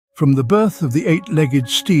From the birth of the eight-legged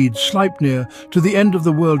steed Sleipnir to the end of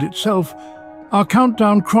the world itself, our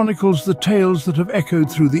countdown chronicles the tales that have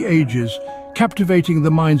echoed through the ages, captivating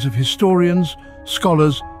the minds of historians,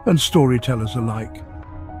 scholars, and storytellers alike.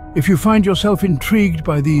 If you find yourself intrigued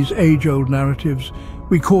by these age-old narratives,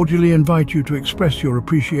 we cordially invite you to express your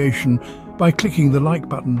appreciation by clicking the like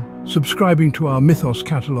button, subscribing to our Mythos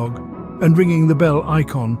catalogue, and ringing the bell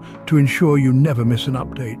icon to ensure you never miss an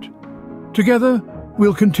update. Together,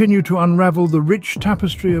 we'll continue to unravel the rich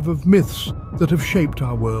tapestry of myths that have shaped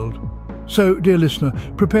our world. So, dear listener,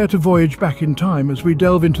 prepare to voyage back in time as we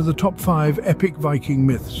delve into the top 5 epic Viking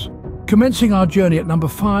myths. Commencing our journey at number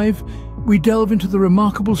 5, we delve into the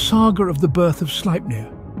remarkable saga of the birth of Sleipnir.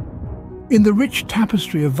 In the rich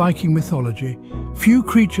tapestry of Viking mythology, few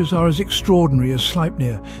creatures are as extraordinary as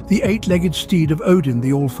Sleipnir, the eight-legged steed of Odin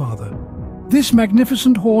the Allfather. This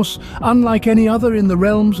magnificent horse, unlike any other in the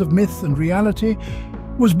realms of myth and reality,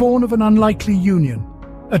 was born of an unlikely union,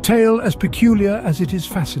 a tale as peculiar as it is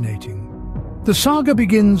fascinating. The saga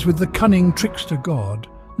begins with the cunning trickster god,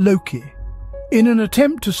 Loki. In an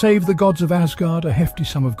attempt to save the gods of Asgard a hefty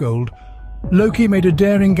sum of gold, Loki made a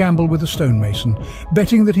daring gamble with a stonemason,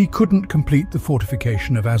 betting that he couldn't complete the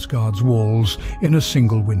fortification of Asgard's walls in a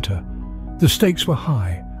single winter. The stakes were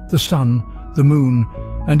high: the sun, the moon,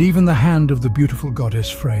 and even the hand of the beautiful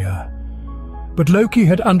goddess Freyja. But Loki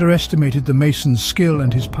had underestimated the mason's skill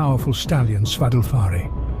and his powerful stallion Svadilfari.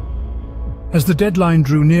 As the deadline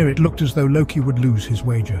drew near, it looked as though Loki would lose his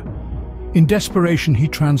wager. In desperation, he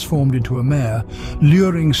transformed into a mare,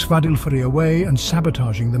 luring Svadilfari away and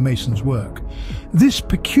sabotaging the mason's work. This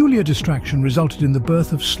peculiar distraction resulted in the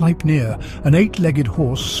birth of Sleipnir, an eight-legged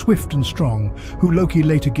horse, swift and strong, who Loki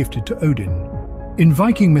later gifted to Odin. In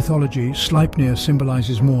Viking mythology, Sleipnir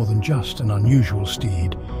symbolizes more than just an unusual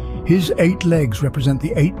steed. His 8 legs represent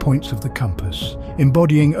the 8 points of the compass,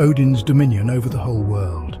 embodying Odin's dominion over the whole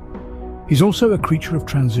world. He's also a creature of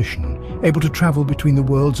transition, able to travel between the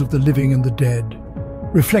worlds of the living and the dead,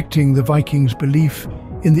 reflecting the Vikings' belief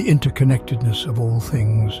in the interconnectedness of all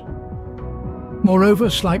things. Moreover,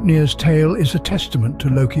 Sleipnir's tale is a testament to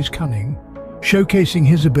Loki's cunning, showcasing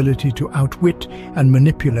his ability to outwit and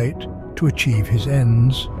manipulate to achieve his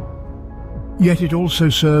ends. Yet it also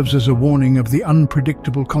serves as a warning of the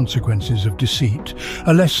unpredictable consequences of deceit,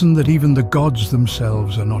 a lesson that even the gods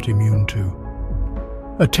themselves are not immune to.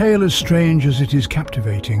 A tale as strange as it is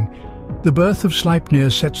captivating, the birth of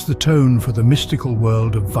Sleipnir sets the tone for the mystical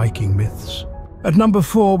world of Viking myths. At number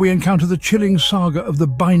 4, we encounter the chilling saga of the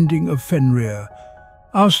binding of Fenrir.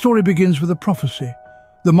 Our story begins with a prophecy.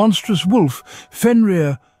 The monstrous wolf,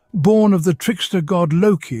 Fenrir, born of the trickster god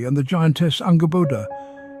Loki and the giantess Angerboda,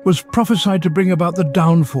 was prophesied to bring about the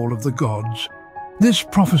downfall of the gods. This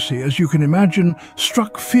prophecy, as you can imagine,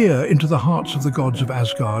 struck fear into the hearts of the gods of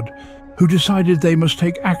Asgard, who decided they must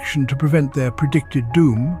take action to prevent their predicted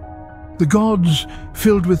doom. The gods,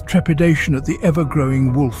 filled with trepidation at the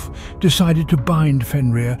ever-growing wolf, decided to bind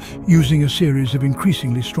Fenrir using a series of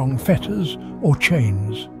increasingly strong fetters or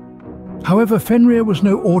chains. However, Fenrir was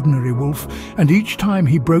no ordinary wolf, and each time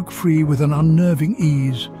he broke free with an unnerving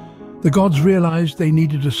ease. The gods realized they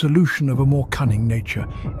needed a solution of a more cunning nature.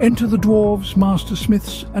 Enter the dwarves,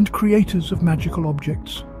 mastersmiths, and creators of magical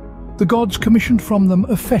objects. The gods commissioned from them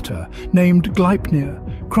a fetter named Sleipnir,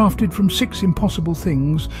 crafted from 6 impossible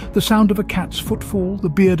things: the sound of a cat's footfall, the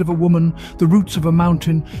beard of a woman, the roots of a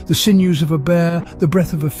mountain, the sinews of a bear, the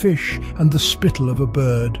breath of a fish, and the spittle of a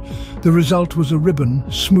bird. The result was a ribbon,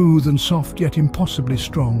 smooth and soft, yet impossibly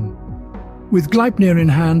strong. With Sleipnir in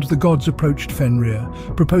hand, the gods approached Fenrir,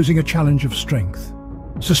 proposing a challenge of strength.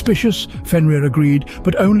 Suspicious, Fenrir agreed,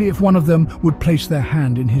 but only if one of them would place their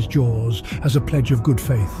hand in his jaws as a pledge of good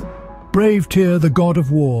faith. Brave Tyr, the god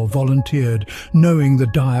of war, volunteered, knowing the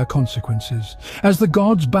dire consequences. As the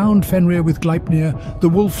gods bound Fenrir with Sleipnir, the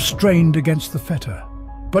wolf strained against the fetter.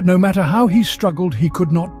 But no matter how he struggled, he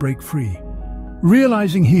could not break free.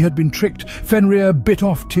 Realizing he had been tricked, Fenrir bit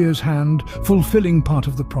off Tyr's hand, fulfilling part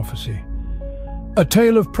of the prophecy. A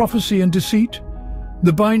tale of prophecy and deceit?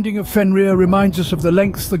 The binding of Fenrir reminds us of the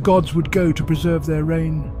lengths the gods would go to preserve their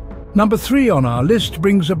reign. Number 3 on our list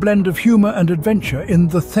brings a blend of humor and adventure in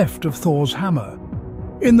the theft of Thor's hammer.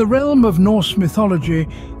 In the realm of Norse mythology,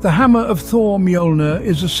 the hammer of Thor Mjolnir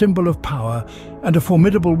is a symbol of power and a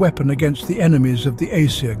formidable weapon against the enemies of the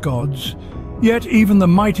Aesir gods. Yet even the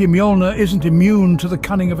mighty Mjolnir isn't immune to the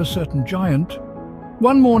cunning of a certain giant.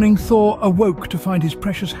 One morning, Thor awoke to find his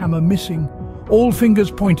precious hammer missing. All fingers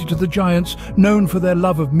pointed to the giants, known for their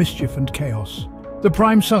love of mischief and chaos. The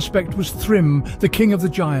prime suspect was Thrym, the king of the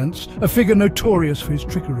giants, a figure notorious for his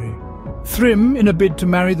trickery. Thrym, in a bid to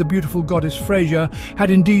marry the beautiful goddess Freyja,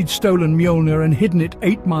 had indeed stolen Mjolnir and hidden it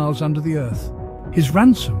 8 miles under the earth. His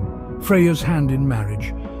ransom, Freyja's hand in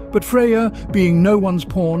marriage. But Freyja, being no one's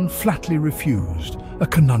pawn, flatly refused. A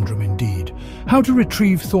conundrum indeed. How to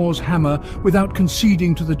retrieve Thor's hammer without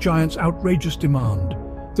conceding to the giant's outrageous demand?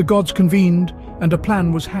 The gods convened, and a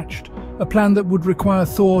plan was hatched. A plan that would require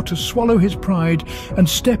Thor to swallow his pride and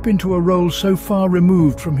step into a role so far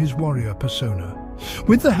removed from his warrior persona.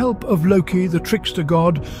 With the help of Loki, the trickster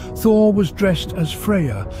god, Thor was dressed as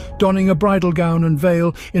Freyja, donning a bridal gown and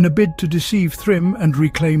veil in a bid to deceive Thrym and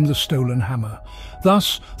reclaim the stolen hammer.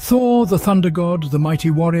 Thus, Thor, the thunder god, the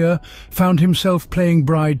mighty warrior, found himself playing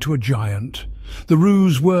bride to a giant. The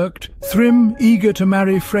ruse worked. Thrym, eager to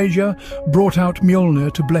marry Freyja, brought out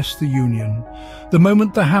Mjolnir to bless the union. The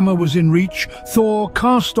moment the hammer was in reach, Thor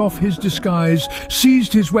cast off his disguise,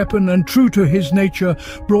 seized his weapon and, true to his nature,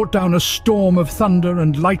 brought down a storm of thunder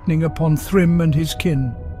and lightning upon Thrym and his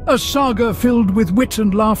kin. A saga filled with wit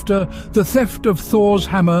and laughter, the theft of Thor's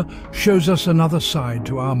hammer shows us another side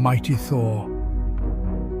to our mighty Thor.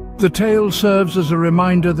 The tale serves as a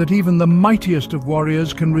reminder that even the mightiest of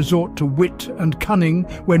warriors can resort to wit and cunning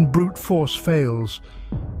when brute force fails,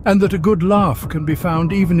 and that a good laugh can be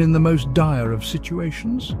found even in the most dire of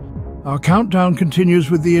situations. Our countdown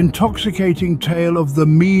continues with the intoxicating tale of the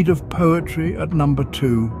mead of poetry at number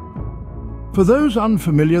 2. For those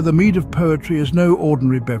unfamiliar, the mead of poetry is no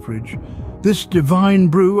ordinary beverage. This divine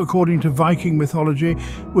brew, according to Viking mythology,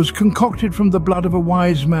 was concocted from the blood of a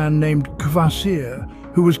wise man named Kvasir,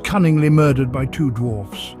 who was cunningly murdered by 2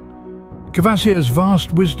 dwarfs. Kvasir's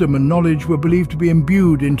vast wisdom and knowledge were believed to be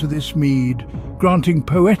imbued into this mead, granting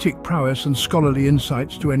poetic prowess and scholarly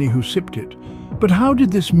insights to any who sipped it. But how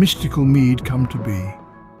did this mystical mead come to be?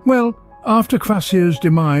 Well, after Kvasir's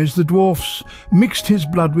demise, the dwarfs mixed his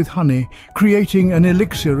blood with honey, creating an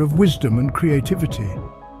elixir of wisdom and creativity.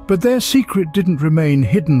 But their secret didn't remain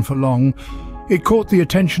hidden for long. It caught the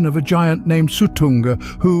attention of a giant named Sutunga,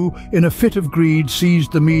 who, in a fit of greed,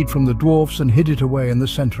 seized the mead from the dwarfs and hid it away in the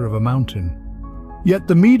center of a mountain. Yet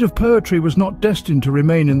the mead of poetry was not destined to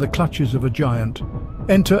remain in the clutches of a giant.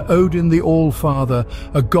 Enter Odin the All-Father,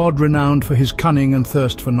 a god renowned for his cunning and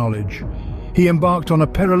thirst for knowledge. He embarked on a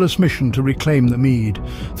perilous mission to reclaim the mead.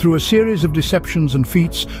 Through a series of deceptions and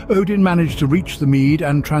feats, Odin managed to reach the mead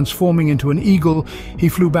and, transforming into an eagle, he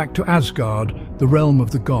flew back to Asgard, the realm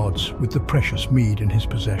of the gods, with the precious mead in his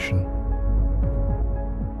possession.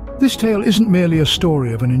 This tale isn't merely a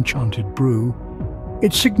story of an enchanted brew.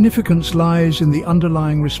 Its significance lies in the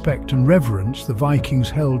underlying respect and reverence the Vikings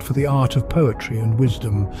held for the art of poetry and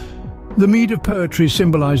wisdom. The mead of poetry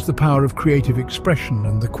symbolized the power of creative expression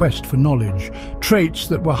and the quest for knowledge, traits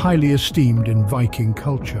that were highly esteemed in Viking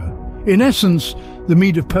culture. In essence, the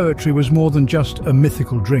mead of poetry was more than just a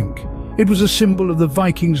mythical drink. It was a symbol of the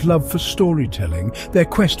Vikings' love for storytelling, their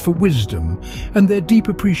quest for wisdom, and their deep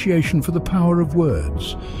appreciation for the power of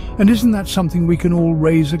words. And isn't that something we can all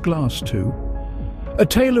raise a glass to? A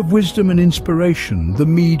tale of wisdom and inspiration, the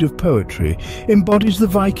mead of poetry, embodies the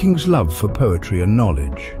Vikings' love for poetry and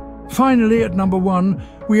knowledge. Finally, at number 1,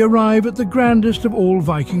 we arrive at the grandest of all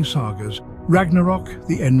Viking sagas, Ragnarok,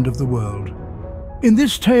 the end of the world. In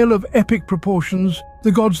this tale of epic proportions,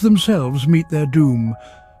 the gods themselves meet their doom.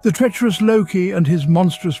 The treacherous Loki and his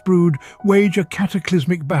monstrous brood wage a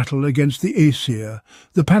cataclysmic battle against the Aesir,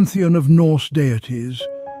 the pantheon of Norse deities.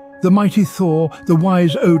 The mighty Thor, the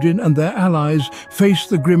wise Odin and their allies face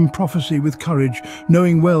the grim prophecy with courage,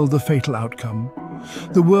 knowing well the fatal outcome.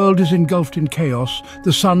 The world is engulfed in chaos,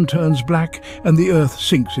 the sun turns black and the earth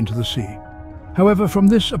sinks into the sea. However, from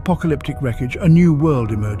this apocalyptic wreckage, a new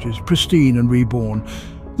world emerges, pristine and reborn.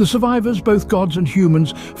 The survivors, both gods and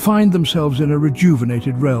humans, find themselves in a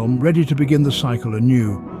rejuvenated realm, ready to begin the cycle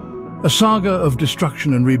anew. A saga of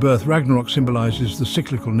destruction and rebirth, Ragnarok symbolizes the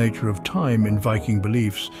cyclical nature of time in Viking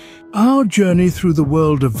beliefs. Our journey through the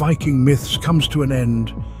world of Viking myths comes to an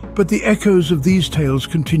end, but the echoes of these tales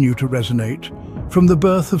continue to resonate. From the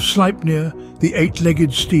birth of Sleipnir, the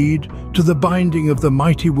 8-legged steed, to the binding of the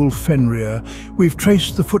mighty wolf Fenrir, we've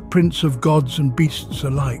traced the footprints of gods and beasts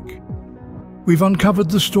alike. We've uncovered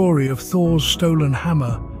the story of Thor's stolen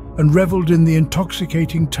hammer and reveled in the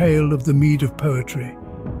intoxicating tale of the mead of poetry.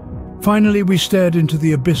 Finally, we stared into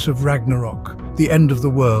the abyss of Ragnarok, the end of the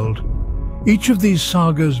world. Each of these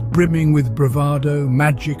sagas, brimming with bravado,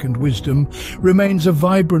 magic and wisdom, remains a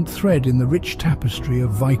vibrant thread in the rich tapestry of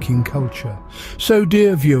Viking culture. So,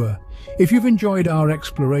 dear viewer, if you've enjoyed our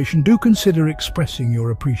exploration, do consider expressing your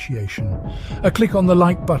appreciation. A click on the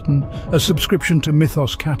like button, a subscription to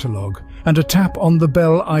Mythos catalogue, and a tap on the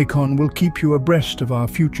bell icon will keep you abreast of our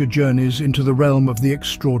future journeys into the realm of the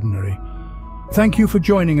extraordinary. Thank you for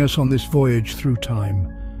joining us on this voyage through time.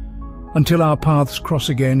 Until our paths cross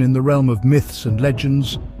again in the realm of myths and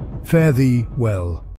legends, fare thee well.